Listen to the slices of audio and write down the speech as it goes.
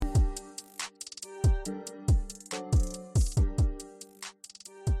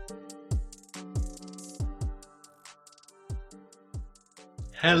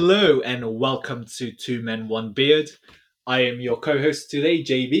Hello and welcome to Two Men One Beard. I am your co-host today,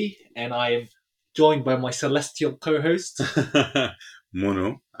 JB, and I am joined by my celestial co-host.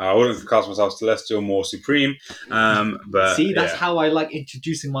 Munu. I wouldn't class myself celestial, more supreme. But See, that's how I like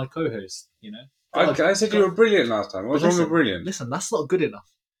introducing my co-host. You know, I said you were brilliant last time. What's wrong with brilliant? Listen, that's not good enough.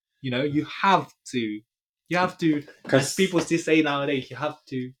 You know, you have to, as people still say nowadays, you have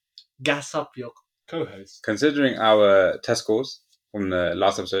to gas up your co-host. Considering our test scores from the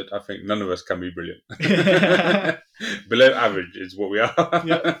last episode, I think none of us can be brilliant. Below average is what we are.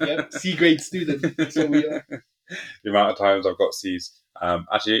 Yep. C grade student. That's what we are. The amount of times I've got C's.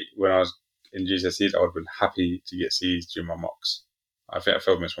 Actually, when I was in GCSEs, I would have been happy to get C's during my mocks. I think I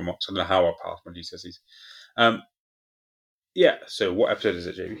failed most of my mocks. I don't know how I passed my GCSEs. Yeah, so what episode is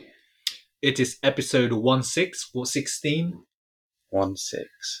it, JB? It is episode 16 or 16. 16.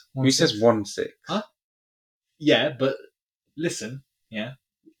 Who says 16? Huh? Yeah, but listen, yeah.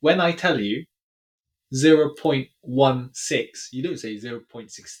 When I tell you 0.16, you don't say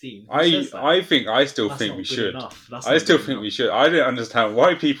 0.16. I still think we should. I still think we should. I don't understand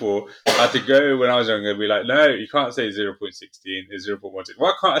why people had to go when I was younger and be like, no, you can't say 0.16, it's 0.16.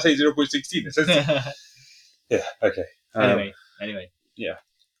 Why can't I say 0.16? It says yeah, okay. Anyway. Yeah.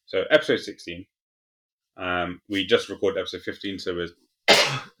 So episode 16. We just recorded episode 15, so we're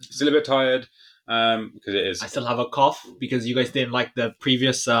still a bit tired because it is. I still have a cough because you guys didn't like the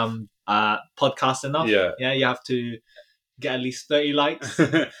previous podcast enough. Yeah, you have to get at least 30 likes.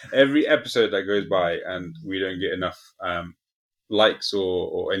 Every episode that goes by and we don't get enough likes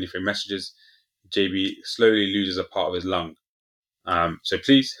or anything, messages, JB slowly loses a part of his lung. So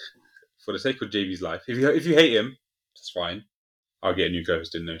please, for the sake of JB's life, if you hate him, that's fine. I'll get a new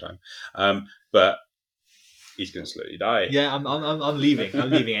co-host in no time. But he's going to slowly die. Yeah, I'm leaving. I'm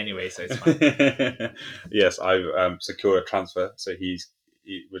leaving anyway, so it's fine. Yes, I've secured a transfer, so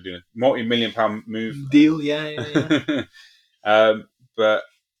we're doing a multi-million-pound move deal. Yeah. But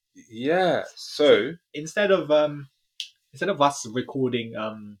yeah, so instead of us recording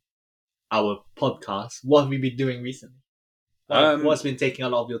our podcast, what have we been doing recently? What's been taking a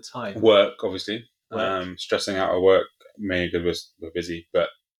lot of your time? Work, obviously. Stressing out at work, mainly because we're busy, but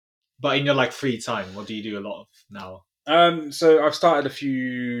in your free time, what do you do a lot of now? So I've started a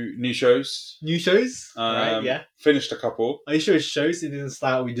few new shows. New shows? Right, yeah. Finished a couple. Are you sure it's shows? It didn't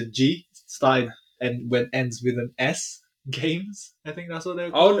start with a G. It started and ends with an S. Games? I think that's what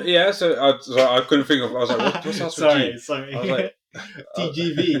they're called. Oh, yeah. So I couldn't think of. I was like, what's that? Sorry. I was like,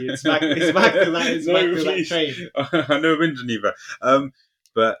 TGV. It's back to that. It's back to that train. I've never been to Geneva.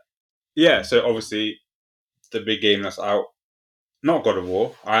 But yeah. So obviously, the big game that's out. Not God of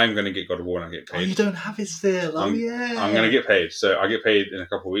War. I'm going to get God of War and I get paid. Oh, you don't have it still. I'm going to get paid. So I get paid in a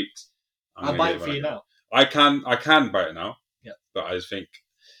couple of weeks. I'll buy it for you now. I can buy it now. Yeah. But I just think,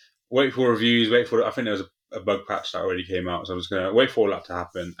 wait for reviews, I think there was a bug patch that already came out. So I'm just going to wait for all that to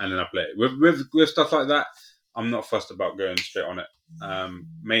happen and then I play it. With stuff like that, I'm not fussed about going straight on it.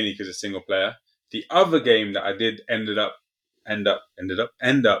 Mainly because it's single player. The other game that I did end up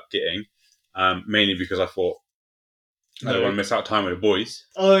getting, mainly because I thought, I don't want to miss out time with the boys.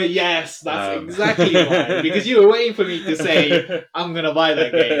 Oh, yes, that's exactly why. Because you were waiting for me to say, I'm going to buy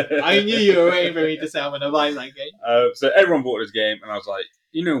that game. I knew you were waiting for me to say, I'm going to buy that game. So everyone bought this game, and I was like,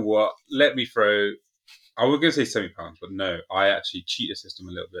 you know what? Let me throw... I was going to say £70, but no, I actually cheat the system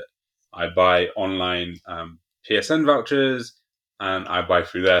a little bit. I buy online PSN vouchers, and I buy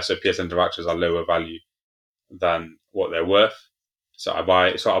through there. So PSN vouchers are lower value than what they're worth. So I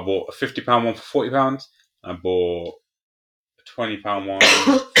bought a £50 one for £40. I bought £20 one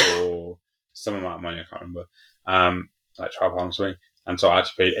for some amount of money, I can't remember. Like £12 something. And so I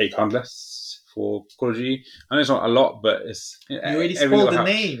actually paid £8 less for Call of Duty. I know it's not a lot, but it's... You already spoiled the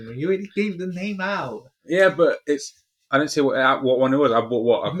name. You already gave the name out. Yeah, but it's... I didn't say what one it was. I bought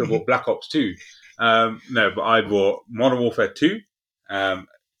what? I could have bought Black Ops 2. No, but I bought Modern Warfare 2.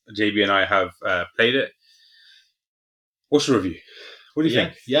 JB and I have played it. What's your review? What do you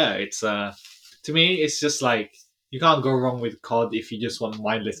think? Yeah, it's... to me, it's just like... You can't go wrong with COD if you just want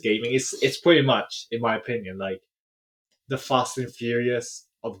mindless gaming. It's pretty much, in my opinion, like the Fast and Furious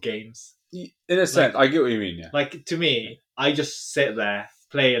of games. In a sense, I get what you mean, yeah. Like, to me, I just sit there,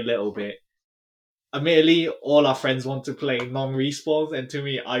 play a little bit. Admittedly, all our friends want to play non-respawns, and to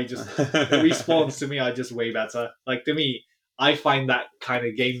me, respawns to me are just way better. Like, to me, I find that kind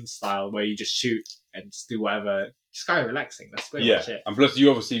of game style where you just shoot and just do whatever, just kind of relaxing. That's pretty much it. And plus,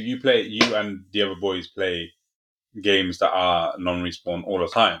 you and the other boys play games that are non-respawn all the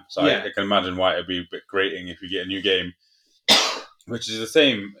time. So I can imagine why it'd be a bit grating if you get a new game, which is the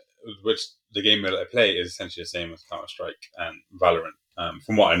same, which the game that I play is essentially the same as Counter-Strike and Valorant.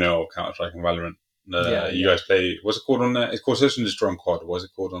 From what I know of Counter-Strike and Valorant. You guys play, what's it called on there? It's called Search and Destroy on Quad. What's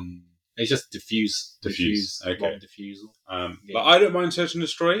it called on? It's just diffuse. Okay. Bomb defusal. But I don't mind Search and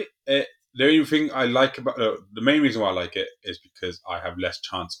Destroy. The only thing I like about the main reason why I like it is because I have less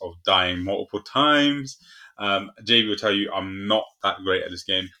chance of dying multiple times. JB will tell you I'm not that great at this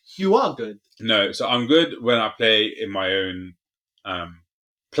game. You are good. No, so I'm good when I play in my own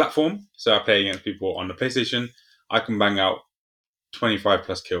platform. So I play against people on the PlayStation. I can bang out 25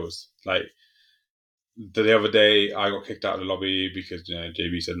 plus kills. Like the other day, I got kicked out of the lobby because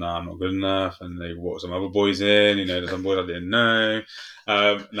JB said, "Nah, I'm not good enough," and they brought some other boys in. There's some boys I didn't know.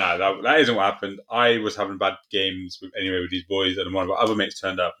 That isn't what happened. I was having bad games with these boys, and one of our other mates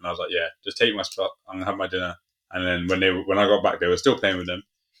turned up, and I was like, "Yeah, just take my spot. I'm gonna have my dinner." And then when I got back, they were still playing with them.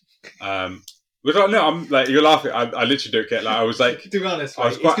 But no, I'm like, you're laughing. I literally don't get. Like, I was like, to be honest,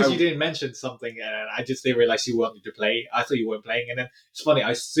 right? It's because you didn't mention something, and I just didn't realize you wanted to play. I thought you weren't playing, and then it's funny.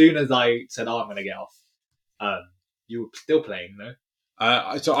 As soon as I said, "Oh, I'm gonna get off," you were still playing, no?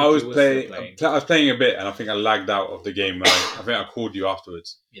 So I was playing. I was playing a bit, and I think I lagged out of the game. I think I called you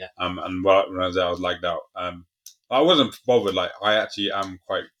afterwards. Yeah. And when I was there, I was lagged out. I wasn't bothered. Like, I actually am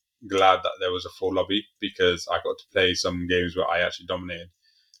quite glad that there was a full lobby because I got to play some games where I actually dominated.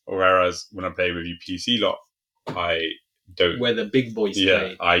 Whereas when I play with you PC lot, I don't. Where the big boys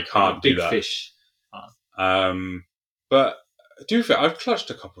play. I can't do that. Big fish. But to be fair, I've clutched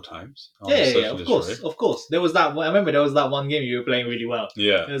a couple times. Yeah, of course. There was that. I remember there was that one game you were playing really well.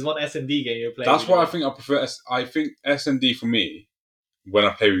 Yeah, there was one S&D game you were playing. That's why I think I prefer. I think S&D for me, when I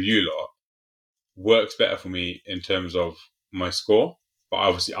play with you lot, works better for me in terms of my score. But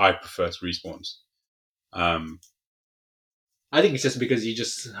obviously, I prefer respawns. I think it's just because you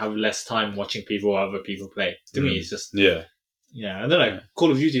just have less time watching other people play. To me, it's just yeah. I don't know.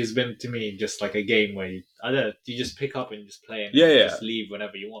 Call of Duty has been to me just like a game where you just pick up and just play and just leave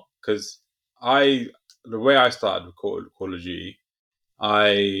whenever you want. Because the way I started with Call of Duty,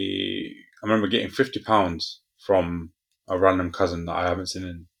 I remember getting £50 from a random cousin that I haven't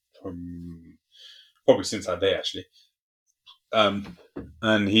seen from probably since that day actually. And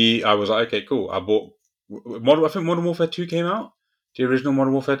I was like, okay, cool. I bought I think Modern Warfare 2 came out, the original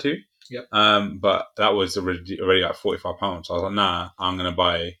Modern Warfare 2. Yep. But that was already like £45. So I was like, nah, I'm gonna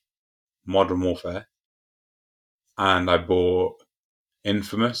buy Modern Warfare, and I bought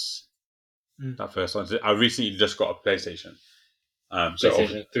Infamous. That first one. I recently just got a PlayStation.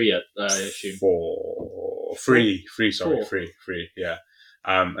 PlayStation 3, I assume. Free. Yeah.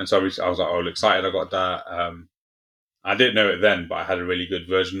 And so I was like, all excited. I got that. I didn't know it then, but I had a really good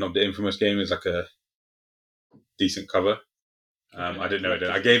version of the Infamous game. It's like a decent cover. I didn't know it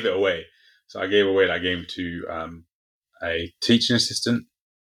then. I gave it away. So I gave away that game to a teaching assistant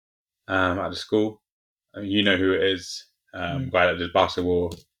at the school. You know who it is. Guy that does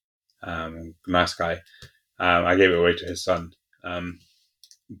basketball. Nice guy. I gave it away to his son.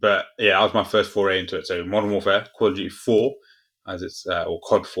 But yeah, that was my first foray into it. So Modern Warfare, Call of Duty 4, as it's or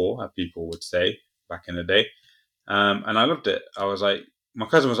COD 4, as people would say back in the day. And I loved it. I was like, my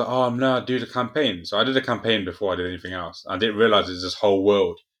cousin was like, "Oh, no, I'll do the campaign." So I did a campaign before I did anything else. I didn't realize there's this whole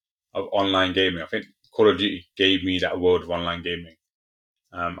world of online gaming. I think Call of Duty gave me that world of online gaming.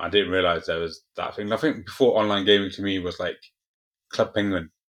 I didn't realize there was that thing. I think before online gaming to me was like Club Penguin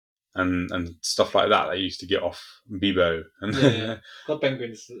and stuff like that. I used to get off Bebo. And Club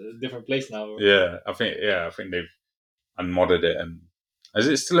Penguin's a different place now. Yeah, I think they've unmodded it. And is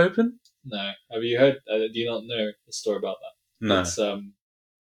it still open? No. Have you heard? Do you not know the story about that? No. It's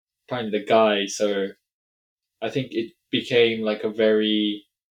apparently the guy. So I think it became like a very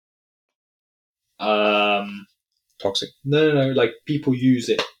toxic. No. Like people use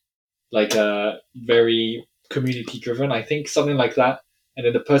it like very community driven. I think something like that. And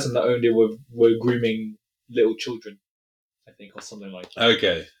then the person that owned it were grooming little children, I think, or something like that.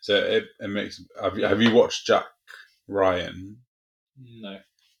 Okay, so it makes. Have you watched Jack Ryan? No.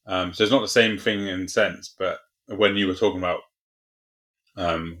 So it's not the same thing in sense, but when you were talking about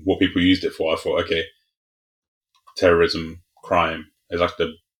what people used it for, I thought, okay, terrorism, crime is like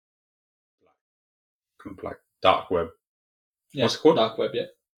the like dark web. Yeah, what's it called? Dark web, yeah.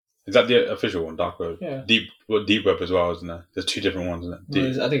 Is that the official one, dark web? Yeah. Deep web as well, isn't there? There's two different ones, isn't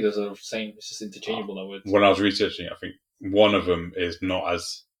it? Well, I think there's the same. It's just interchangeable. That words. When I was researching it, I think one of them is not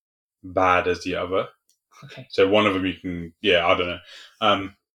as bad as the other. Okay. So one of them you can, I don't know.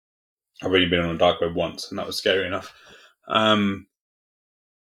 I've only been on a dark web once, and that was scary enough. And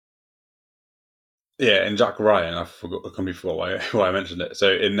Jack Ryan, I completely forgot why I mentioned it.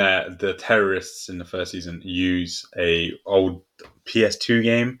 So in there, the terrorists in the first season use a old PS2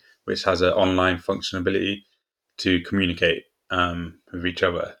 game which has an online functionality to communicate. with each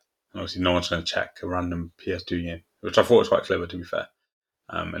other. Obviously, no one's going to check a random PS2 game, which I thought was quite clever, to be fair.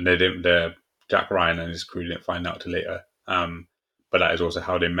 And they didn't. Jack Ryan and his crew didn't find out till later. But that is also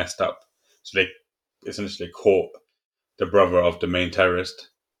how they messed up. So they essentially caught the brother of the main terrorist,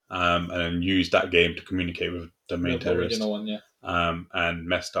 and then used that game to communicate with the main terrorist. Original one, yeah. And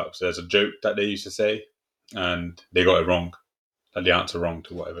messed up. So there's a joke that they used to say, and they got it wrong. Had the answer wrong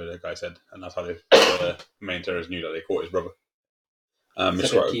to whatever the guy said, and that's how the main terrorist knew that they caught his brother.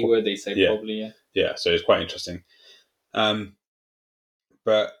 It's like a keyword they say, probably, yeah. Yeah, so it's quite interesting.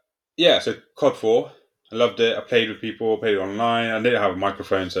 But yeah, so COD 4, I loved it. I played with people, played it online. I didn't have a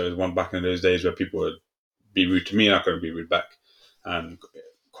microphone, so it was one back in those days where people would be rude to me and I couldn't be rude back.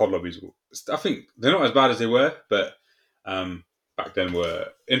 COD lobbies, I think they're not as bad as they were, but back then were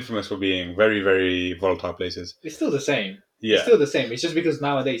infamous for being very, very volatile places. It's still the same. Yeah. It's still the same. It's just because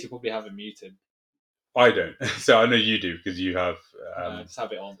nowadays you probably have it muted. I don't. So I know you do because you have. I just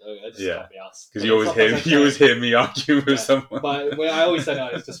have it on. I just yeah. can't be asked. Because you always hear me arguing with someone. But I always say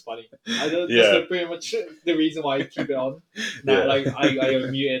that it's just funny. That's pretty much the reason why I keep it on. Now, like I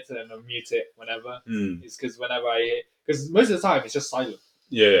unmute it and unmute it whenever. It's because whenever because most of the time it's just silent.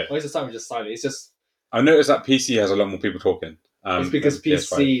 Yeah. Most of the time it's just silent. It's just. I noticed that PC has a lot more people talking. It's because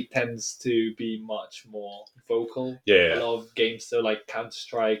PC tends to be much more vocal. Yeah. A lot of games, so like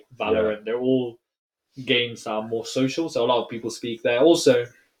Counter-Strike, Valorant, they're all games that are more social, so a lot of people speak there. Also,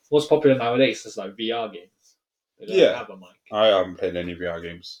 what's popular nowadays is like VR games. They don't have a mic. I haven't played any VR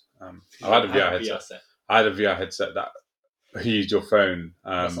games. I had a VR headset. I had a VR headset that used your phone.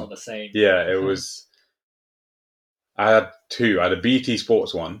 That's not the same. Yeah, it was. I had two. I had a BT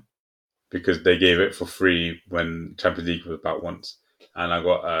Sports one because they gave it for free when Champions League was about once. And I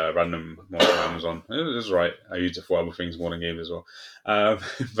got a random one on Amazon. It was right. I used it for other things more than games as well.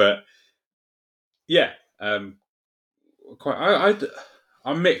 But yeah, I'm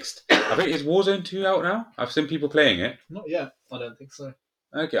mixed. I think is Warzone 2 out now? I've seen people playing it. Not yet. I don't think so.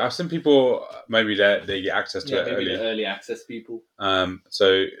 Okay, I've seen people maybe they get access to it maybe early. The early access people.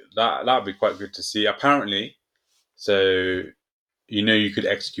 So that would be quite good to see. Apparently, so you could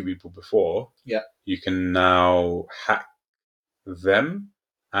execute people before. Yeah. You can now hack them,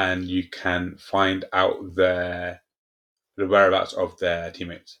 and you can find out the whereabouts of their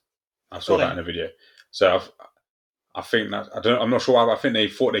teammates. I saw that in a video. So I think that I'm not sure. I think they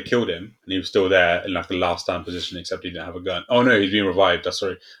thought they killed him, and he was still there in like the last stand position, except he didn't have a gun. Oh no, he's been revived.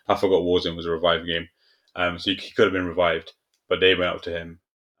 Sorry, I forgot Warzone was a revived game. So he could have been revived, but they went up to him.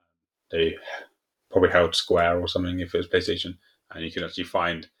 They probably held square or something if it was PlayStation, and you can actually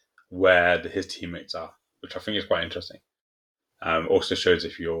find where his teammates are, which I think is quite interesting. Also shows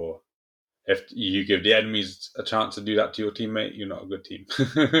if you give the enemies a chance to do that to your teammate, you're not a good team.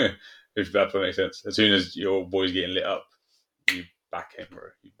 If that makes sense. As soon as your boy's getting lit up, you back him, bro.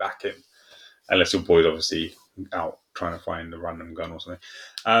 You back him. Unless your boy's obviously out trying to find a random gun or something.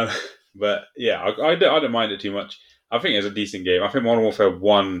 But yeah, I don't mind it too much. I think it's a decent game. I think Modern Warfare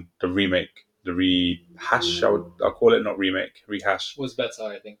 1, the remake, the rehash, I'll call it, not remake, rehash. Was better,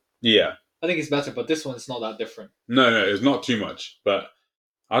 I think. Yeah. I think it's better, but this one's not that different. No, it's not too much. But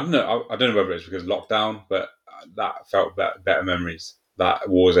I don't know. I don't know whether it's because of lockdown, but that felt better memories. That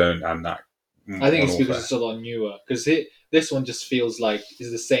Warzone and that. I think it's because it's a lot newer. Because this one just feels like it's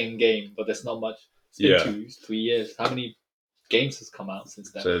the same game, but there's not much. It's been 2-3 years. How many games has come out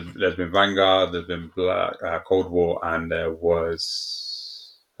since then? So there's been Vanguard, there's been Cold War, and there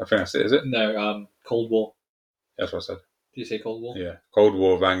was. I think that's it. Is it? No, Cold War. That's what I said. Did you say Cold War? Yeah, Cold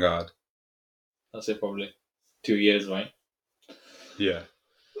War, Vanguard. That's it, probably 2 years, right? Yeah.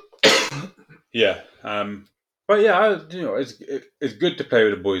 Yeah. But yeah, it's good to play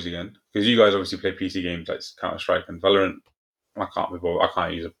with the boys again because you guys obviously play PC games like Counter-Strike and Valorant. I can't be bothered. I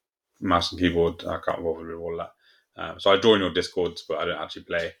can't use a mouse and keyboard. I can't bother with all that. So I join your Discords, but I don't actually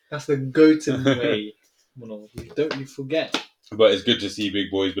play. That's the go-to way. Don't you forget. But it's good to see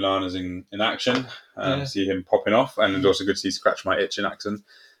Big Boys Bananas in action. See him popping off, and it's also good to see Scratch My Itch in action.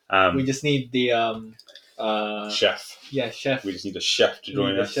 We just need the chef. Yeah, chef. We just need a chef to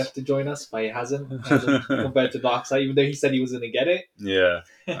join us. A chef to join us, but he hasn't compared to Darkside, even though he said he was going to get it. Yeah.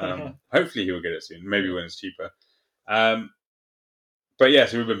 Hopefully he will get it soon. Maybe when it's cheaper. But yeah,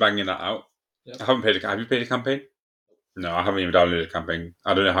 so we've been banging that out. Yep. I haven't played. Have you played a campaign? No, I haven't even downloaded a campaign.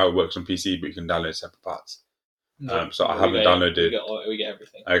 I don't know how it works on PC, but you can download separate parts. No, so I haven't downloaded. We get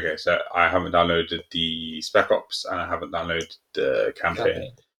everything. Okay, so I haven't downloaded the Spec Ops and I haven't downloaded the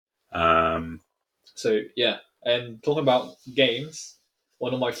campaign. So yeah, and talking about games,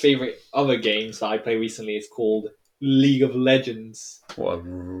 one of my favorite other games that I played recently is called League of Legends. What a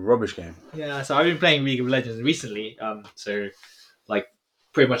rubbish game. Yeah, so I've been playing League of Legends recently. So like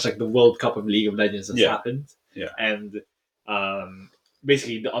pretty much like the World Cup of League of Legends has happened. Yeah. And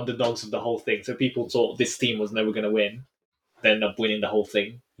basically the underdogs of the whole thing. So people thought this team was never going to win. They ended up winning the whole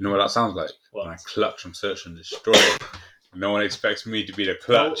thing. You know what that sounds like? What? When I clutch and search and destroy. No one expects me to be the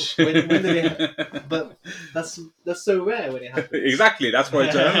clutch. When did it but that's so rare when it happens. Exactly, that's why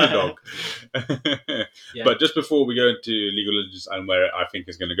it's an underdog. Yeah. But just before we go into League of Legends and where I think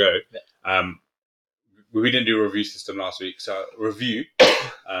it's going to go, we didn't do a review system last week, so review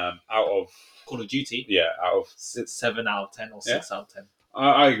out of Call of Duty. Yeah, out of 7 out of 10 or 6 out of 10.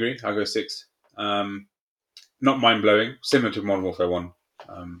 I agree. I'll go 6. Not mind blowing, similar to Modern Warfare 1,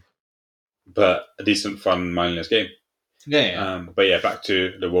 but a decent, fun, mindless game. Yeah. But yeah, back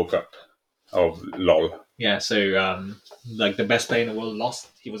to the World Cup of LOL. Yeah, so like the best player in the world lost.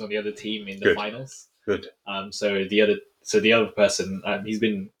 He was on the other team in the finals. Good. So the other person,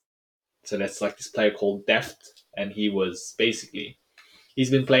 that's like this player called Deft, and he's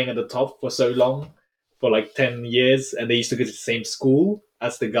been playing at the top for so long, for like 10 years, and they used to go to the same school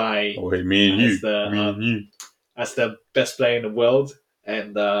as the guy. Oh, hey, me and you. As the best player in the world,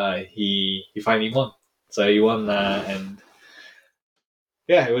 and he finally won. So he won, and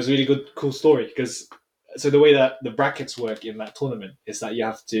yeah, it was a really cool story, because so the way that the brackets work in that tournament is that you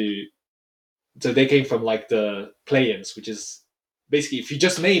have to. So they came from like the play-ins, which is basically if you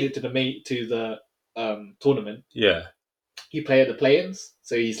just made it to the tournament. Yeah. You play at the play-ins,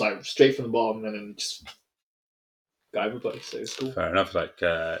 so he's like straight from the bottom and then just got everybody. So it's cool. Fair enough. Like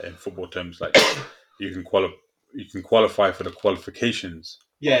in football terms, like you can qualify for the qualifications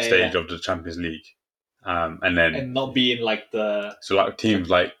stage of the Champions League, and not be in like the like teams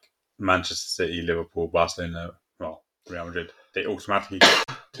like Manchester City, Liverpool, Barcelona, Real Madrid, they automatically go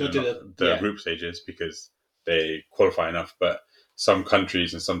to the group stages because they qualify enough. But some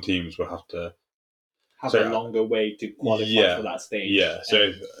countries and some teams will have to have a longer way to qualify for that stage. Yeah.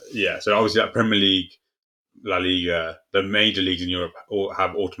 So obviously that Premier League, La Liga, the major leagues in Europe all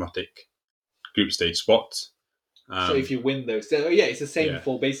have automatic group stage spots. So if you win those, it's the same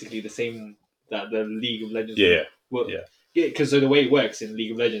for basically the same that the League of Legends. Because so the way it works in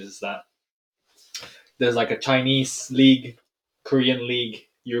League of Legends is that there's like a Chinese league, Korean league,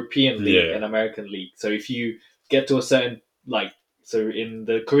 European league, and American league. So if you get to a certain so in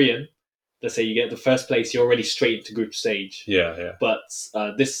the Korean, let's say you get the first place, you're already straight into group stage. Yeah. But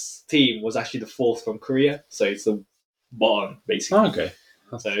this team was actually the 4th from Korea, so it's the bottom basically. Oh, okay.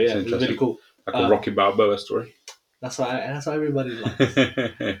 That's it was really cool. Like a Rocky Balboa story. That's what everybody likes.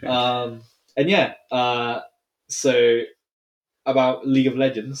 So about League of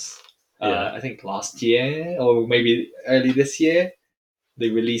Legends, I think last year or maybe early this year, they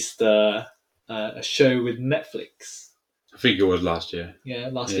released a show with Netflix. I think it was last year. Yeah,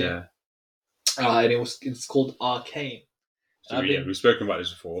 last year. And it's called Arcane. So we've spoken about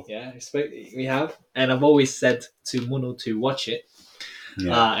this before. Yeah, we have, and I've always said to Munu to watch it.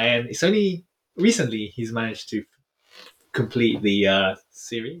 Yeah. And it's only recently he's managed to complete the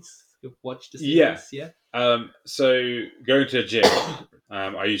series. Watch the series. Yeah. So going to the gym,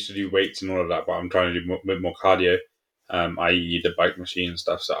 I used to do weights and all of that, but I'm trying to do a bit more cardio, i.e. the bike machine and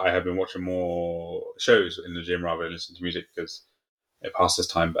stuff. So I have been watching more shows in the gym rather than listening to music because it passes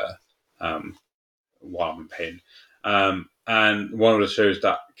time better while I'm in pain. And one of the shows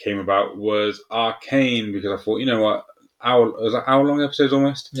that came about was Arcane because I thought, you know what, hour-long episodes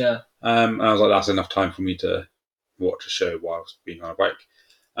almost. Yeah. And I was like, that's enough time for me to watch a show whilst being on a bike.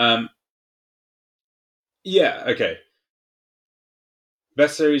 Okay.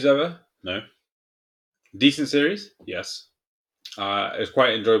 Best series ever? No. Decent series? Yes. It was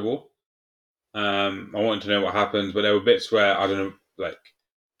quite enjoyable. I wanted to know what happens, but there were bits where I don't know,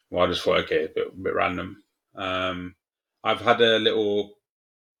 I just thought, okay, a bit random. I've had a little.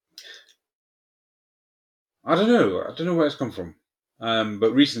 I don't know where it's come from.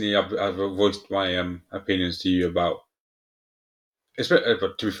 But recently I've voiced my opinions to you about.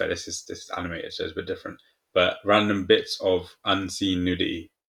 But to be fair, this is animated, so it's a bit different. But random bits of unseen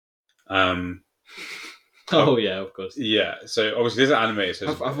nudity. Oh yeah, of course. Yeah, so obviously this is animated.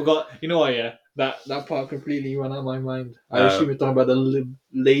 So I forgot. You know what? Yeah, that part completely ran out of my mind. I assume you're talking about the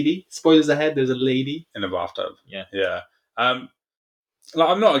lady. Spoilers ahead. There's a lady in a bathtub. Yeah. I'm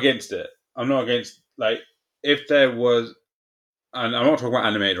not against it. I'm not against if there was, and I'm not talking about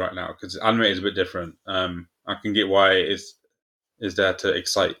animated right now because animated is a bit different. I can get why it's there to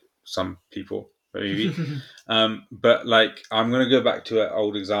excite some people, maybe. But I'm going to go back to an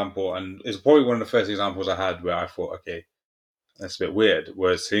old example, and it's probably one of the first examples I had where I thought, okay, that's a bit weird.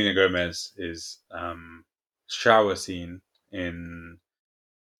 Where Selena Gomez is shower scene in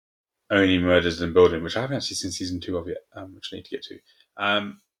Only Murders in Building, which I haven't actually seen season 2 of yet, which I need to get to.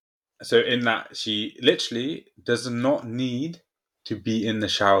 So in that, she literally does not need to be in the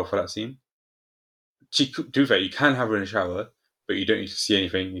shower for that scene. To be fair, you can have her in the shower, but you don't need to see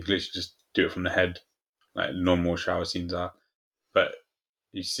anything. You can literally just do it from the head, like normal shower scenes are. But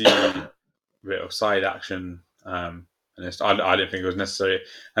you see a bit of side action, and I didn't think it was necessary.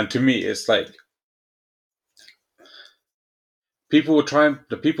 And to me, it's like the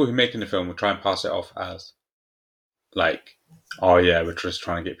people who making the film will try and pass it off as like, oh yeah, we're just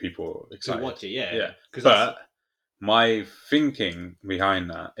trying to get people excited to watch it. Yeah. But my thinking behind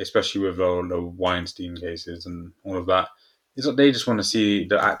that, especially with all the Weinstein cases and all of that, is that they just want to see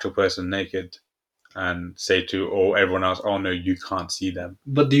the actual person naked and say to everyone else, oh no, you can't see them.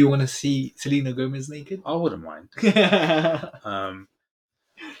 But do you want to see Selena Gomez naked? I wouldn't mind.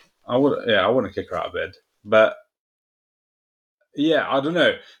 I wouldn't kick her out of bed. But yeah, I don't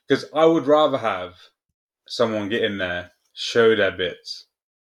know. Because I would rather have someone get in there, show their bits,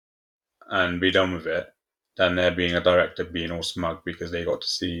 and be done with it, than there being a director being all smug because they got to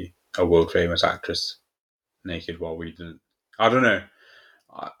see a world famous actress naked while we didn't. I don't know.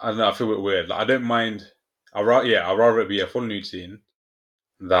 I don't know. I feel a bit weird. Like, I don't mind. I'd rather it be a full nude scene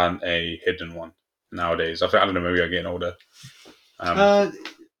than a hidden one nowadays. I don't know. Maybe I'm getting older. I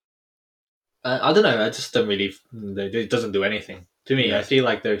don't know. I just don't really. It doesn't do anything to me. Yeah. I feel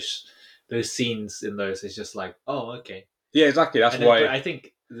like those scenes in those is just like, oh, okay. Yeah, exactly. That's why I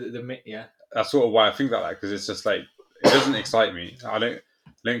think yeah. That's sort of why I think that because it's just like it doesn't excite me. I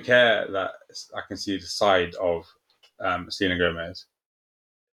don't care that I can see the side of Selena Gomez.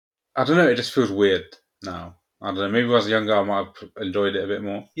 I don't know. It just feels weird now. I don't know. Maybe when I was younger, I might have enjoyed it a bit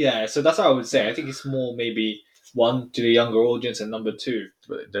more. Yeah, so that's what I would say. I think it's more maybe one to the younger audience, and number two,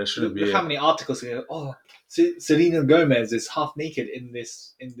 but there shouldn't be. How many articles? Oh, Selena Gomez is half naked in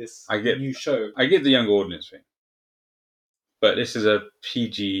this new show. I get the younger audience thing, but this is a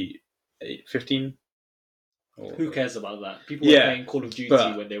PG 15. Who cares about that? People were playing Call of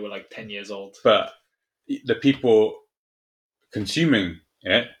Duty when they were like 10 years old. But the people consuming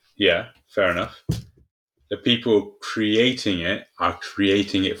it, yeah, fair enough. The people creating it are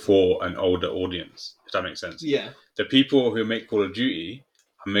creating it for an older audience, if that makes sense. Yeah. The people who make Call of Duty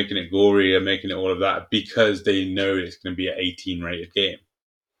are making it gory and making it all of that because they know it's going to be an 18 rated game.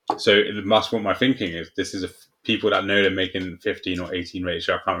 So that's what my thinking is. This is people that know they're making 15 or 18 rated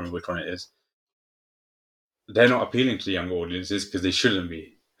show. I can't remember which one it is. They're not appealing to the younger audiences because they shouldn't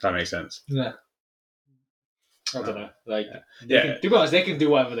be. If that makes sense. Yeah. I don't know. Like, to be honest, they can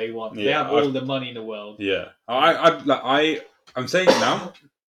do whatever they want. Yeah, they have all the money in the world. Yeah, I'm saying it now.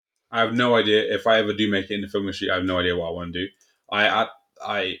 I have no idea if I ever do make it in the film industry. I have no idea what I want to do.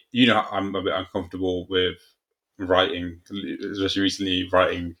 I'm a bit uncomfortable with writing, especially recently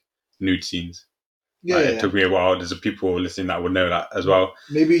writing nude scenes. Yeah, it took me a while. There's people listening that would know that as well.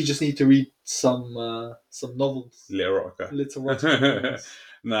 Maybe you just need to read some novels. Little erotica.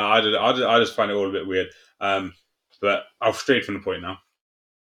 No, I just find it all a bit weird. But I'll strayed from the point now.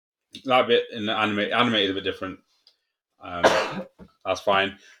 That bit in the anime is a bit different. That's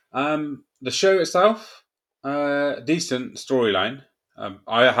fine. The show itself, decent storyline.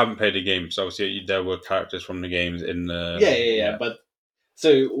 I haven't played the game, so obviously there were characters from the games in the. Yeah. But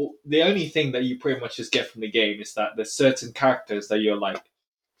so the only thing that you pretty much just get from the game is that there's certain characters that you're like,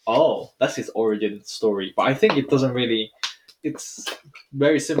 oh, that's his origin story. But I think it doesn't really. It's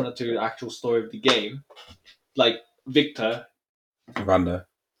very similar to the actual story of the game. Like Victor. He's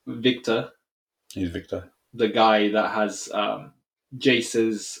Victor. The guy that has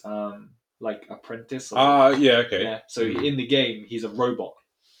Jace's like apprentice. Yeah, okay. Yeah. So in the game, he's a robot.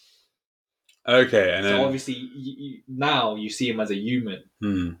 Okay, and so obviously now you see him as a human,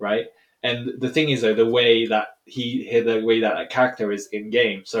 right? And the thing is, though, the way that that character is in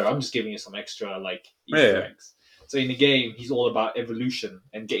game. So I'm just giving you some extra like Easter eggs. So in the game, he's all about evolution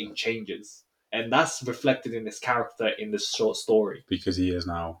and getting changes. And that's reflected in this character in this short story. Because he is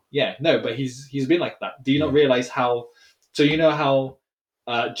now. Yeah, no, but he's been like that. Do you not realize how... So you know how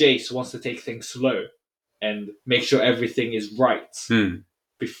Jace wants to take things slow and make sure everything is right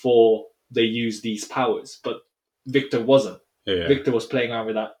before they use these powers. But Victor wasn't. Yeah. Victor was playing around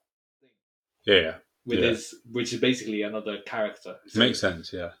with that thing. Yeah. Which is basically another character. So, makes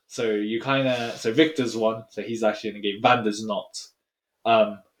sense, yeah. So you kind of... So Victor's one, so he's actually in the game. Vander's not.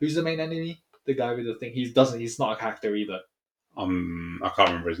 Who's the main enemy? The guy with the thing. He's not a character either. I can't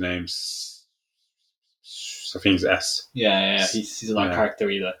remember his name. I think it's S. Yeah. He's not a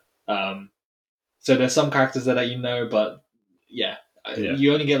character either. So there's some characters that you know, but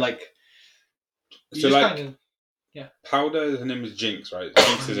you only get like. So like, Yeah. Powder, her name is Jinx, right?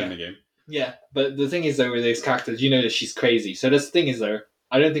 Jinx is in the game. Yeah, but the thing is though with these characters, you know that she's crazy. So the thing is though,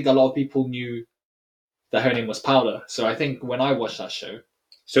 I don't think a lot of people knew that her name was Powder. So I think when I watched that show,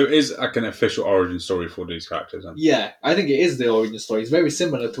 so it is like an official origin story for these characters, then? Yeah, I think it is the origin story. It's very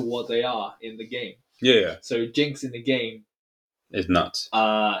similar to what they are in the game. Yeah. So Jinx in the game, It's nuts.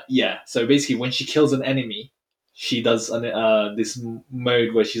 Yeah. So basically, when she kills an enemy, she does this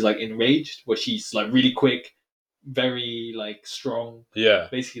mode where she's like enraged, where she's like really quick, very like strong. Yeah.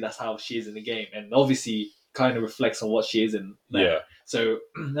 Basically, that's how she is in the game, and obviously, kind of reflects on what she is in there. Yeah. So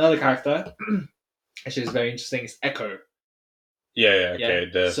another character, actually, is very interesting. Is Echo. Yeah. Okay.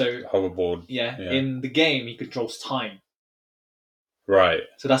 Yeah. The hoverboard. Yeah. In the game, he controls time. Right.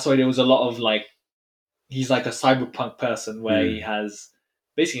 So that's why there was a lot of like, he's like a cyberpunk person where he has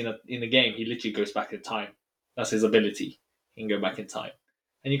basically in the game he literally goes back in time. That's his ability. He can go back in time,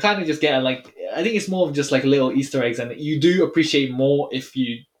 and you kind of just get like, I think it's more of just like little Easter eggs, and you do appreciate more if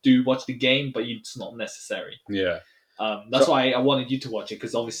you do watch the game, but it's not necessary. Yeah. That's why I wanted you to watch it,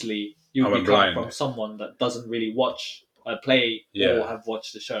 because obviously you'll be coming from someone that doesn't really watch play or have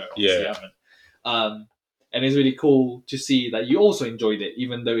watched the show. Obviously, I haven't. And it's really cool to see that you also enjoyed it,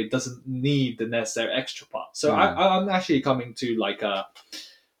 even though it doesn't need the necessary extra part. So I'm actually coming to like a.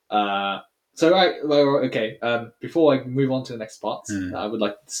 Before I move on to the next part, I would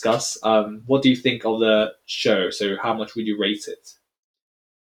like to discuss. What do you think of the show? So how much would you rate it?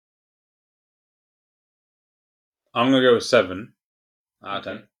 I'm gonna go with 7 out of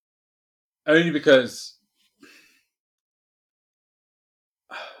 10. Only because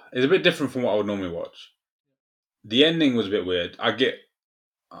it's a bit different from what I would normally watch. The ending was a bit weird. I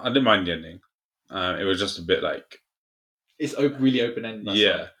didn't mind the ending. It was just a bit like, it's really open ended.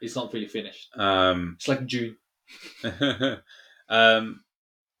 Yeah, it's not really finished. It's like June. There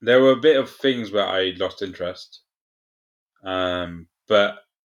were a bit of things where I lost interest. But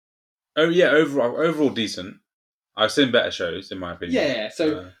overall decent. I've seen better shows in my opinion. Yeah.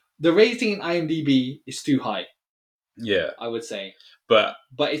 So the rating in IMDb is too high. Yeah, I would say. But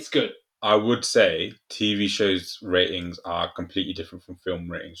it's good. I would say TV shows ratings are completely different from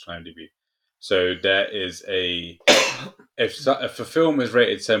film ratings on IMDb. So there is if a film is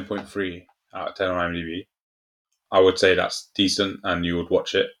rated 7.3 out of 10 on IMDb, I would say that's decent and you would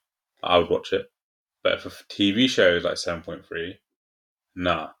watch it. I would watch it. But if a TV show is like 7.3,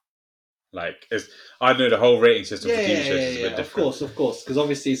 nah. Like, I know the whole rating system for TV shows is a bit different. Of course. Because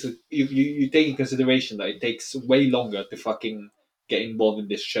obviously, you take in consideration that it takes way longer to fucking get involved in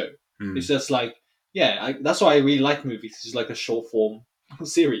this show. It's just like, that's why I really like movies. It's just like a short form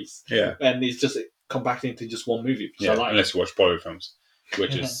series. Yeah. And it's just compacted into just one movie, which I like. Unless you watch Bollywood films,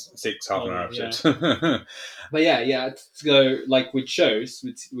 which is 6 half an hour episodes. But to go like with shows,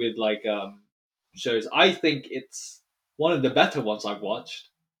 with like shows, I think it's one of the better ones I've watched.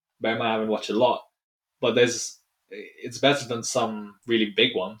 But I haven't watched a lot. But it's better than some really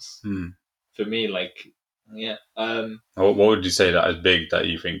big ones. For me, like, yeah. What would you say that is big that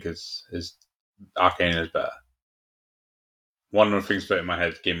you think is Arcane is better? One of the things floating in my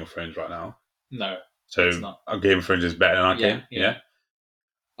head is Game of Thrones right now. No. So Game of Thrones is better than Arcane? Yeah.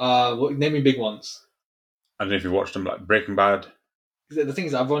 Name me big ones. I don't know if you watched them, like Breaking Bad. The thing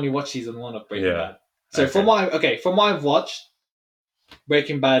is, I've only watched season 1 of Breaking Bad. So from what I've watched,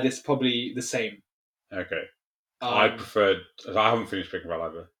 Breaking Bad is probably the same. Okay. I haven't finished Breaking Bad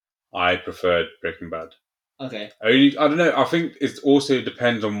either. I preferred Breaking Bad. Okay. I don't know. I think it also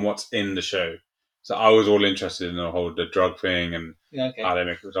depends on what's in the show. So I was all interested in the drug thing and how they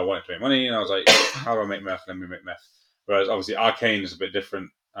make it. I wanted to make money, and I was like, how do I make meth? Let me make meth. Whereas obviously Arcane is a bit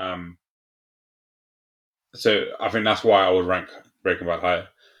different. So I think that's why I would rank Breaking Bad higher.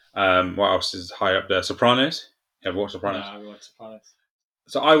 What else is high up there? Sopranos. You ever watched Sopranos? No, I haven't watched Sopranos.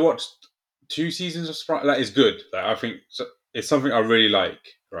 So I watched 2 seasons of Sopranos. That is good. Like, I think it's something I really like,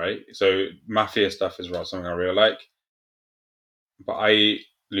 right? So mafia stuff is something I really like. But I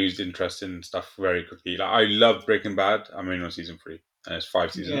lose interest in stuff very quickly. Like, I love Breaking Bad. I'm only on season 3, and it's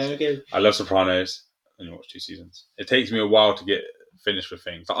 5 seasons. Yeah, okay. I love Sopranos. I only watched 2 seasons. It takes me a while to get finished with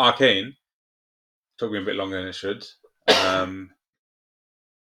things. Like Arcane took me a bit longer than it should.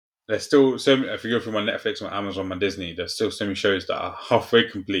 There's still so many, if you go through my Netflix, my Amazon, my Disney, there's still so many shows that are halfway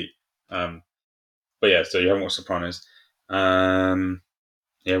complete. But yeah, so you haven't watched Sopranos. You haven't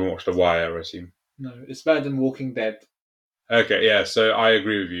watched The Wire, I assume. No, it's better than Walking Dead. Okay, yeah, so I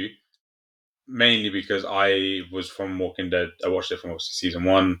agree with you. Mainly because I was from Walking Dead. I watched it from season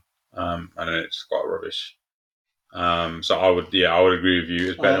 1, and then it's got rubbish. So I would agree with you.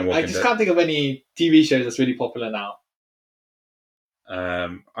 It's better than Walking Dead. I just can't think of any TV shows that's really popular now.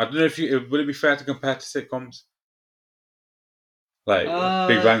 I don't know if would it be fair to compare to sitcoms? Like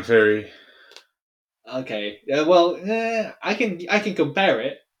Big Bang Theory. Okay. Well, I can compare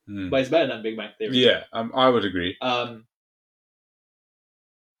it, but it's better than Big Bang Theory. Yeah, I would agree. I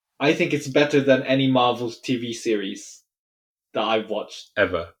think it's better than any Marvel TV series that I've watched.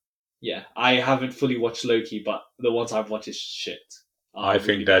 Ever. Yeah, I haven't fully watched Loki, but the ones I've watched is shit. I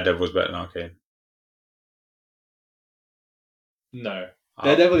think Daredevil was better than Arcane. No,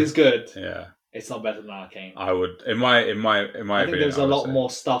 Daredevil is good. Yeah, it's not better than Arcane. I would, in my I opinion, think there's a lot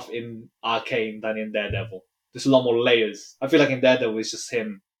more stuff in Arcane than in Daredevil. There's a lot more layers. I feel like in Daredevil it's just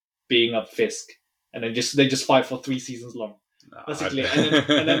him being up Fisk, and then they just fight for 3 seasons long, basically.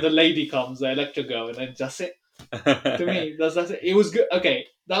 And then the lady comes, the Electro girl, and then just it. To me, that's it. It was good. Okay,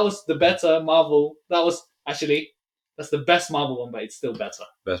 that was the better Marvel. That's the best Marvel one, but it's still better.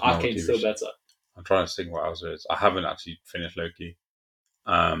 Arcane's still better. I'm trying to think what else there is. I haven't actually finished Loki.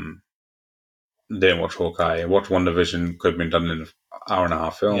 Didn't watch Hawkeye. I watched WandaVision. Could have been done in an hour and a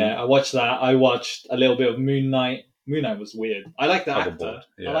half film. Yeah, I watched that. I watched a little bit of Moon Knight. Moon Knight was weird. I like the actor.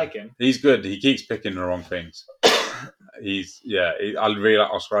 Yeah. I like him. He's good. He keeps picking the wrong things. I really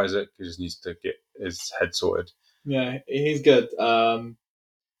like Oscar Isaac. He just needs to get his head sorted. Yeah, he's good.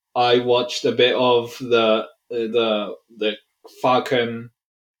 I watched a bit of the Falcon.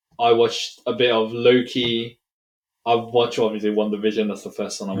 I watched a bit of Loki. I've watched obviously WandaVision. That's the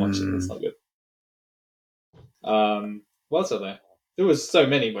first one I watched. That's not good. What else are there? There was so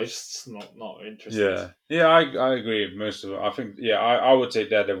many, but it's just not interesting. Yeah, I agree with most of it. I think I would say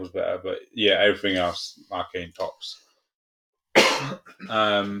Daredevil's better, but yeah, everything else Arcane tops.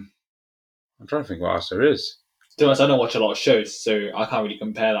 I'm trying to think what else there is. To be honest, I don't watch a lot of shows, so I can't really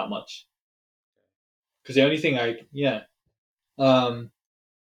compare that much. Because the only thing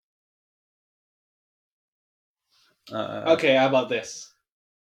okay, how about this?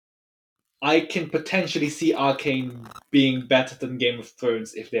 I can potentially see Arcane being better than Game of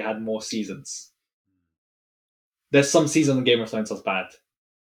Thrones if they had more seasons. There's some seasons in Game of Thrones that's bad.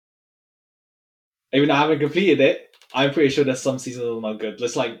 Even though I haven't completed it, I'm pretty sure there's some seasons that are not good.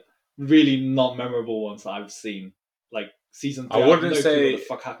 There's like really not memorable ones that I've seen. Like season 3. I wouldn't say what the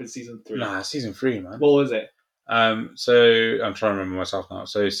fuck happened season 3. Nah, season 3, man. What was it? So I'm trying to remember myself now.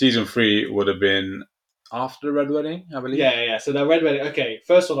 So season 3 would have been after the Red Wedding, I believe. Yeah. So the Red Wedding. Okay,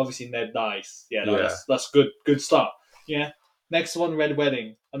 first one obviously Ned dies. That's good start. Yeah. Next one, Red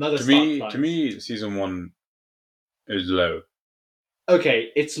Wedding. Another to me, season 1 is low. Okay,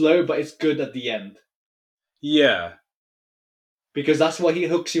 it's low, but it's good at the end. Yeah. Because that's what he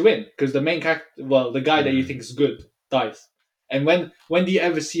hooks you in. Because the main character, the guy that you think is good, dies. And when do you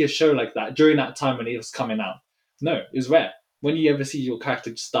ever see a show like that during that time when it was coming out? No, it's rare. When do you ever see your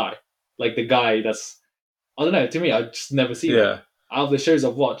character just die? Like the guy that's, I don't know, to me, I just never see that. Out of the shows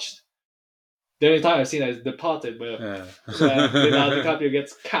I've watched, the only time I've seen that is Departed, where Leonardo DiCaprio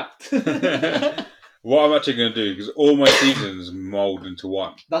gets capped. What I'm actually going to do, because all my seasons mold into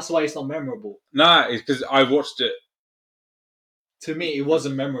one. That's why it's not memorable. Nah, it's because I watched it. To me, it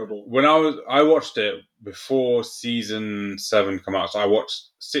wasn't memorable. When I watched it before season 7 come out, so I watched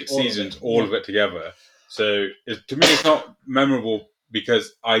 6 seasons, all of it together. So to me, it's not memorable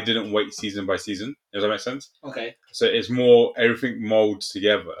because I didn't wait season by season. Does that make sense? Okay. So it's more everything molds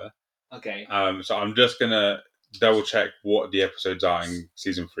together. Okay. So I'm just gonna double check what the episodes are in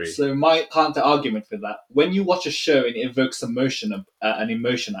season 3. So my counter argument for that: when you watch a show and it evokes an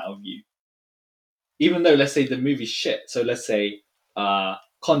emotion out of you, even though let's say the movie's shit. So let's say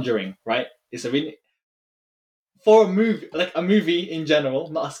Conjuring, right? It's a really for a movie, like a movie in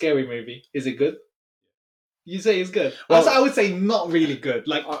general, not a scary movie. Is it good? You say it's good. Well, I would say not really good.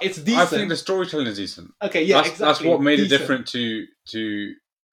 Like it's decent. I think the storytelling is decent. Okay, yeah, exactly. That's what made it different to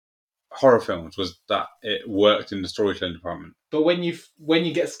horror films, was that it worked in the storytelling department. But when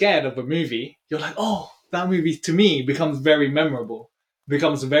you get scared of a movie, you're like, oh, that movie to me becomes very memorable.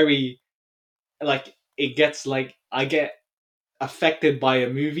 Becomes very like it gets like I get affected by a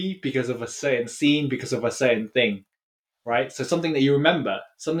movie because of a certain scene, because of a certain thing, right? So something that you remember,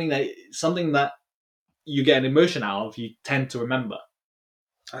 something that you get an emotion out of, you tend to remember.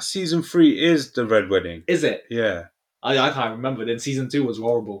 Season 3 is the Red Wedding. Is it? Yeah. I can't remember. Then season 2 was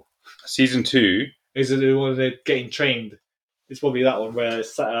horrible. Season 2 is it the one they're getting trained? It's probably that one where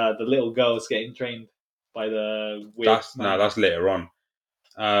the little girl's getting trained by the weird. That's later on.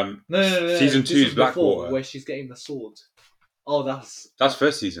 No. Season 2 is Blackwater, where she's getting the sword. Oh, that's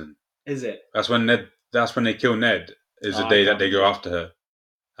first season. Is it? That's when they kill Ned. Is the day that they go after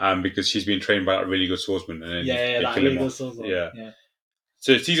her, because she's been trained by that really good swordsman. And then they kill him off. Yeah.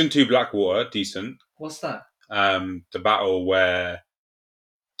 So season 2 Blackwater, decent. What's that? The battle where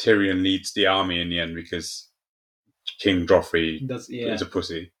Tyrion leads the army in the end because King Joffrey Yeah. is a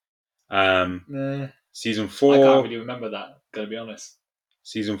pussy. Nah, Season I 4. can't really remember that. Gotta be honest.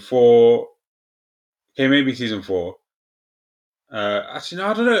 Season 4. Okay, maybe season 4. Actually, no,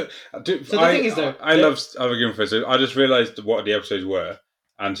 I don't know. So the thing is, though, I love other Game of Thrones. So I just realized what the episodes were,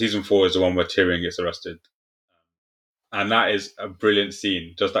 and season 4 is the one where Tyrion gets arrested, and that is a brilliant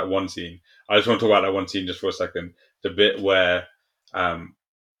scene. Just that one scene. I just want to talk about that one scene just for a second. The bit where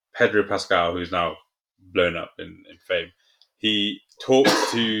Pedro Pascal, who's now blown up in fame, he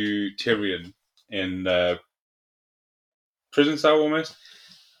talks to Tyrion in prison cell almost.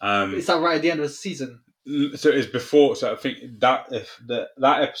 is that right at the end of the season? So it's before. So I think that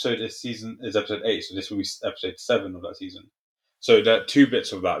that episode is episode 8. So this will be episode 7 of that season. So there are 2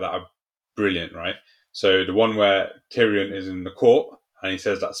 bits of that are brilliant, right? So the one where Tyrion is in the court and he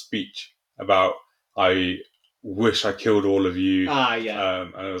says that speech about I wish I killed all of you. Yeah.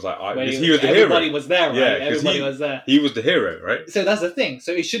 And it was like When he was the hero. Everybody was there, right? Yeah, Everybody was there. He was the hero, right? So that's the thing.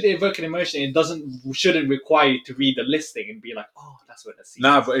 So it should evoke an emotion. It shouldn't require you to read the listing and be like, oh, that's what the scene.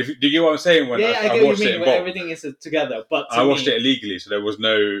 Nah, but do you get what I'm saying? When I I get watched what you it mean. in Where everything is together, but I watched it illegally, so there was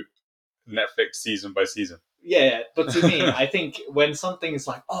no Netflix season by season. Yeah, but to me, I think when something is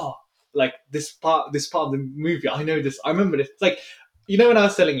like, oh, like this part of the movie, I know this, I remember this. It's like, you know, when I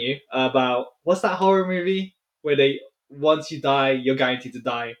was telling you about what's that horror movie where once you die, you're guaranteed to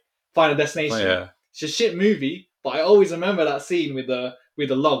die. Final Destination. Oh, yeah. It's a shit movie, but I always remember that scene with the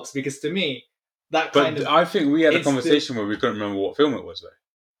logs because to me, I think we had a conversation where we couldn't remember what film it was,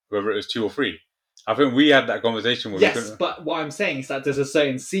 though, whether it was 2 or 3. I think we had that conversation where yes, but what I'm saying is that there's a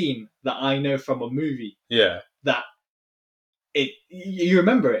certain scene that I know from a movie. Yeah. That you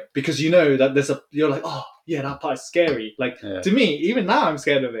remember it because you know that you're like, oh yeah, that part's scary. Like to me, even now I'm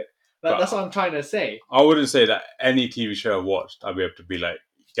scared of it. That's what I'm trying to say. I wouldn't say that any TV show I watched, I'd be able to be like,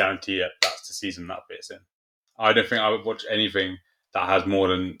 guarantee it, that's the season that bit's in. I don't think I would watch anything that has more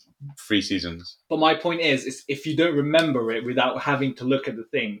than 3 seasons. But my point is if you don't remember it without having to look at the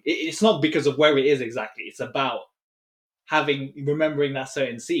thing, it's not because of where it is exactly. It's about remembering that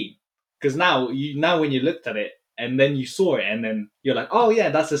certain scene. Because now when you looked at it and then you saw it and then you're like, oh yeah,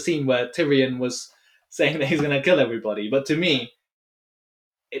 that's the scene where Tyrion was saying that he's gonna kill everybody. But to me,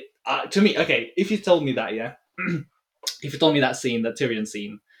 okay, if you told me that, yeah, if you told me that scene, that Tyrion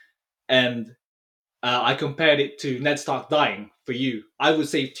scene, and I compared it to Ned Stark dying for you, I would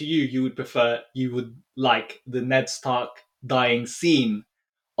say to you would like the Ned Stark dying scene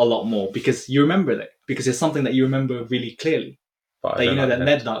a lot more because you remember it, because it's something that you remember really clearly. But that you know that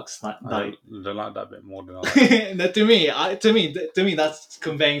Ned Stark died. I don't like that bit more than I like. No, to me, that's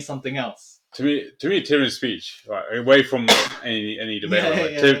conveying something else. To me, Tyrion's speech, right, away from any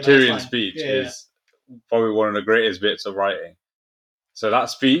debate, Tyrion's speech is probably one of the greatest bits of writing. So that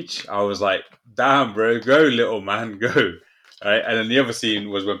speech, I was like, damn, bro, go, little man, go. Right? And then the other scene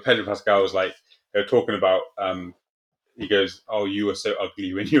was when Pedro Pascal was like, they were talking about, he goes, oh, you were so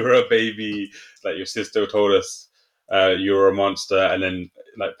ugly when you were a baby. Like, your sister told us you were a monster. And then,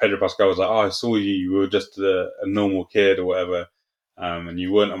 like, Pedro Pascal was like, oh, I saw you. You were just a normal kid or whatever. And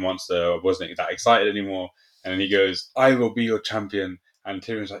you weren't a monster. I wasn't that excited anymore. And then he goes, I will be your champion. And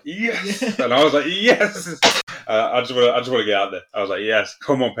Tyrion's like, yes. And I was like, yes. I just want to get out there. I was like, yes,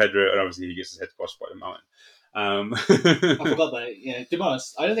 come on, Pedro. And obviously he gets his head squashed by the mountain. I forgot that. Yeah, to be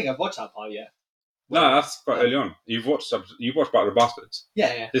honest, I don't think I've watched that part yet. No, that's quite early on. You've watched Battle of Bastards.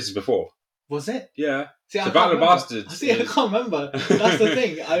 Yeah. This is before. Was it? Yeah. See, so Battle of Bastards. See, I can't remember. That's the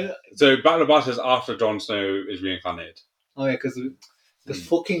thing. So Battle of Bastards after Jon Snow is reincarnated. Oh yeah, because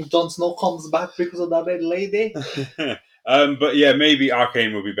fucking Jon Snow comes back because of that red lady. But yeah, maybe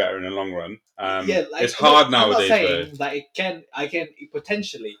Arcane will be better in the long run. It's hard nowadays. I'm not saying that I can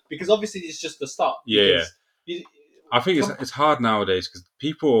potentially, because obviously it's just the start. Yeah. I think it's hard nowadays because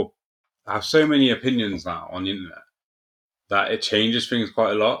people have so many opinions now on the internet that it changes things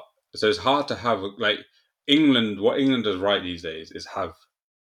quite a lot. So it's hard to have like England. What England does right these days is have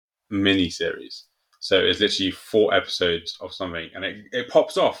mini series. So it's literally 4 episodes of something, and it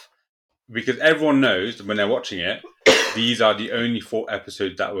pops off because everyone knows when they're watching it, these are the only 4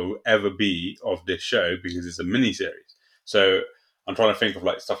 episodes that will ever be of this show because it's a mini series. So I'm trying to think of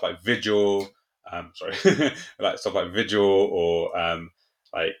like stuff like Vigil. Like stuff like Vigil or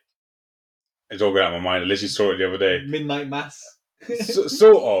like it's all going out of my mind. I literally saw it the other day. Midnight Mass.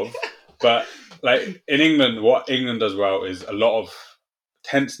 Sort of, but like in England, what England does well is a lot of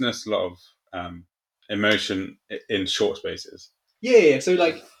tenseness, a lot of emotion in short spaces. Yeah.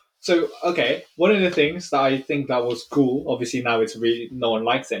 So okay. One of the things that I think that was cool, obviously now it's really no one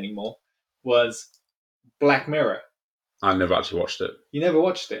likes it anymore, was Black Mirror. I never actually watched it. You never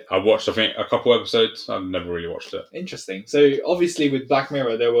watched it? I watched, I think, a couple episodes. I've never really watched it. Interesting. So obviously with Black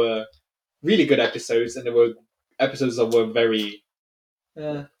Mirror, there were really good episodes, and there were episodes that were very.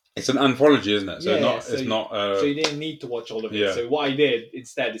 It's an anthology, isn't it? So Yeah, it's not. So you didn't need to watch all of it. Yeah. So what I did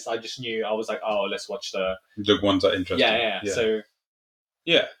instead is I just knew, I was like, oh, let's watch the ones that interest yeah. you. So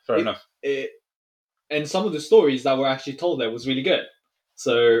yeah, fair enough. And some of the stories that were actually told there was really good.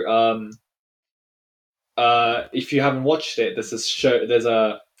 So if you haven't watched it, there's this show. There's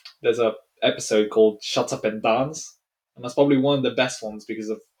a episode called "Shut Up and Dance," and that's probably one of the best ones because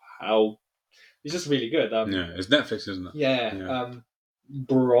of how it's just really good. Yeah, it's Netflix, isn't it? Yeah.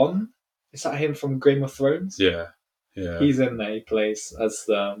 Bronn, is that him from Game of Thrones? Yeah. He's in there. He plays as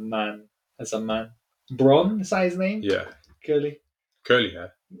a man. Bronn, is that his name? Yeah. Curly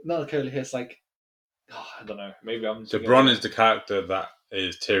hair. No, curly hair. It's like, I don't know. Maybe I'm. So Bronn is the character that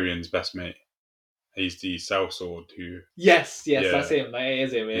is Tyrion's best mate. He's the sellsword who. Yes, that's him. It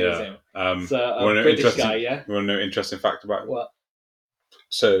is him. It is him. It's a British guy. Yeah. You want to know an interesting fact about him? What?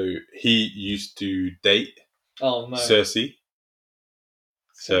 So he used to date. Oh no. Cersei.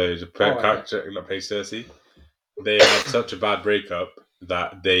 So the character that plays Cersei, they had such a bad breakup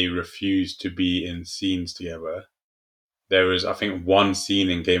that they refused to be in scenes together. There was, I think, one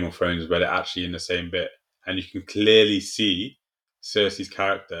scene in Game of Thrones where they're actually in the same bit, and you can clearly see Cersei's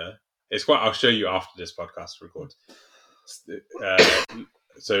character. It's quite. I'll show you after this podcast records.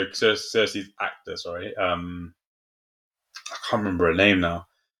 So Cersei's actor, sorry, I can't remember her name now.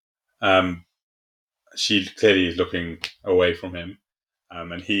 She clearly is looking away from him.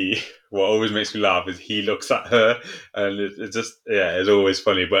 And he, what always makes me laugh is he looks at her, and it's just, it's always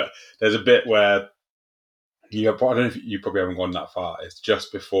funny. But there's a bit where I don't know if you probably haven't gone that far. It's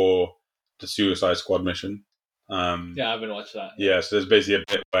just before the Suicide Squad mission. I haven't watched that. Yeah, so there's basically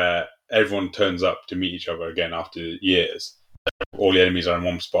a bit where everyone turns up to meet each other again after years. All the enemies are in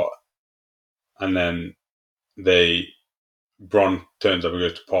one spot, and then Bronn turns up and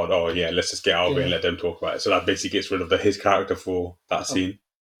goes to Pod. Oh yeah, let's just get out of it and let them talk about it. So that basically gets rid of his character for that scene,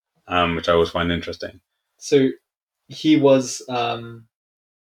 which I always find interesting. So he was. So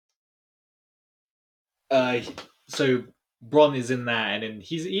Bronn is in there, and then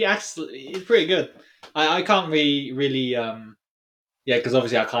he's pretty good. I can't really because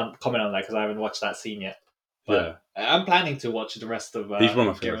obviously I can't comment on that because I haven't watched that scene yet. But I'm planning to watch the rest of. He's one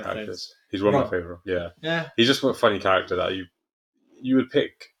of my favorite characters. He's one of my favorite. Yeah. He's just a funny character that you would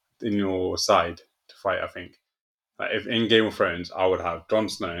pick in your side to fight. I think, like if in Game of Thrones, I would have Jon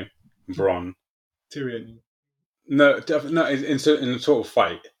Snow, Bronn, Tyrion. No, in a sort of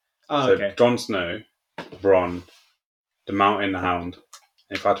fight. Oh, so okay. Jon Snow, Bronn, the Mountain, the Hound.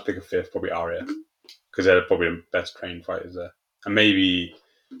 And if I had to pick a fifth, probably Arya, because they're probably the best trained fighters there, and maybe.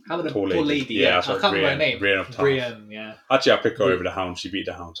 How about the tall lady? Yeah, I can't remember her name. Brienne, yeah. Actually, I'll pick her over the Hound. She beat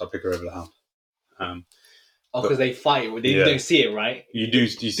the Hound, so I'll pick her over the Hound. Because they fight. You don't see it, right? You do.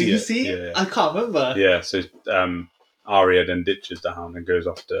 Do you see it? Do you see it? Yeah. I can't remember. Yeah, so Arya then ditches the Hound and goes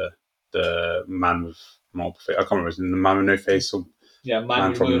after the man with multiple face. I can't remember. Is it the man with no face? Or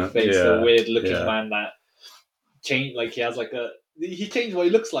man with no face. The weird looking man that changed. Like he has he changed what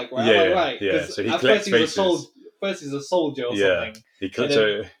he looks like, right? Yeah, right. Yeah. So he collects faces. First he's a soldier or something. He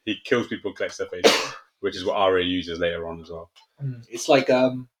kills people, collects their faces, which is what Arya uses later on as well. It's like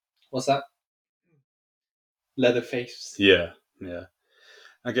what's that? Leatherface. Yeah.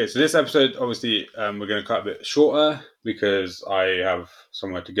 Okay, so this episode, obviously, we're going to cut a bit shorter because I have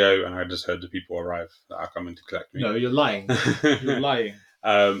somewhere to go, and I just heard the people arrive that are coming to collect me. No, you're lying. You're lying.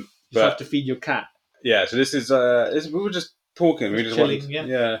 You have to feed your cat. Yeah, so this is we were just talking. We just chilling,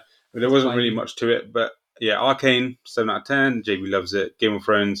 there wasn't really much to it, but. Yeah, Arcane, 7 out of 10. JB loves it. Game of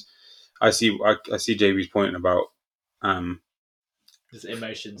Thrones. I see JB's point about his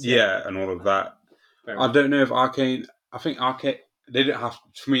emotions. Yeah, and all of that. I don't know if Arcane. I think Arcane. They didn't have.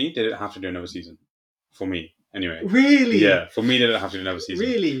 For me, they didn't have to do another season. For me, anyway. Really? Yeah, for me, they didn't have to do another season.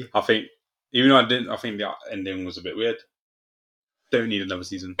 Really? I think, even though I didn't, I think the ending was a bit weird. Don't need another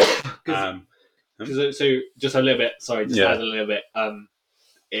season. So just a little bit. Sorry, add a little bit.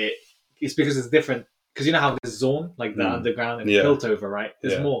 It's because it's different. Because you know how there's Zorn, like the underground and Piltover, right?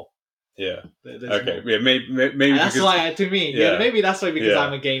 There's more. Yeah. There's okay. More. Yeah. Maybe. That's why, to me, maybe that's why because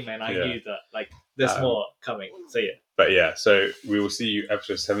I'm a gamer and I knew that there's more coming. So yeah. But yeah, so we will see you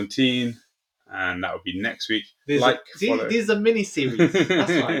episode 17, and that will be next week. This is a mini series.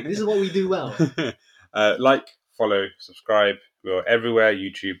 That's right. This is what we do well. Follow, subscribe. We're everywhere: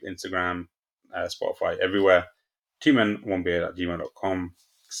 YouTube, Instagram, Spotify, everywhere. 2men1beard@gmail.com.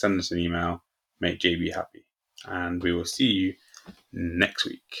 Send us an email. Make JB happy. And we will see you next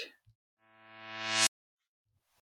week.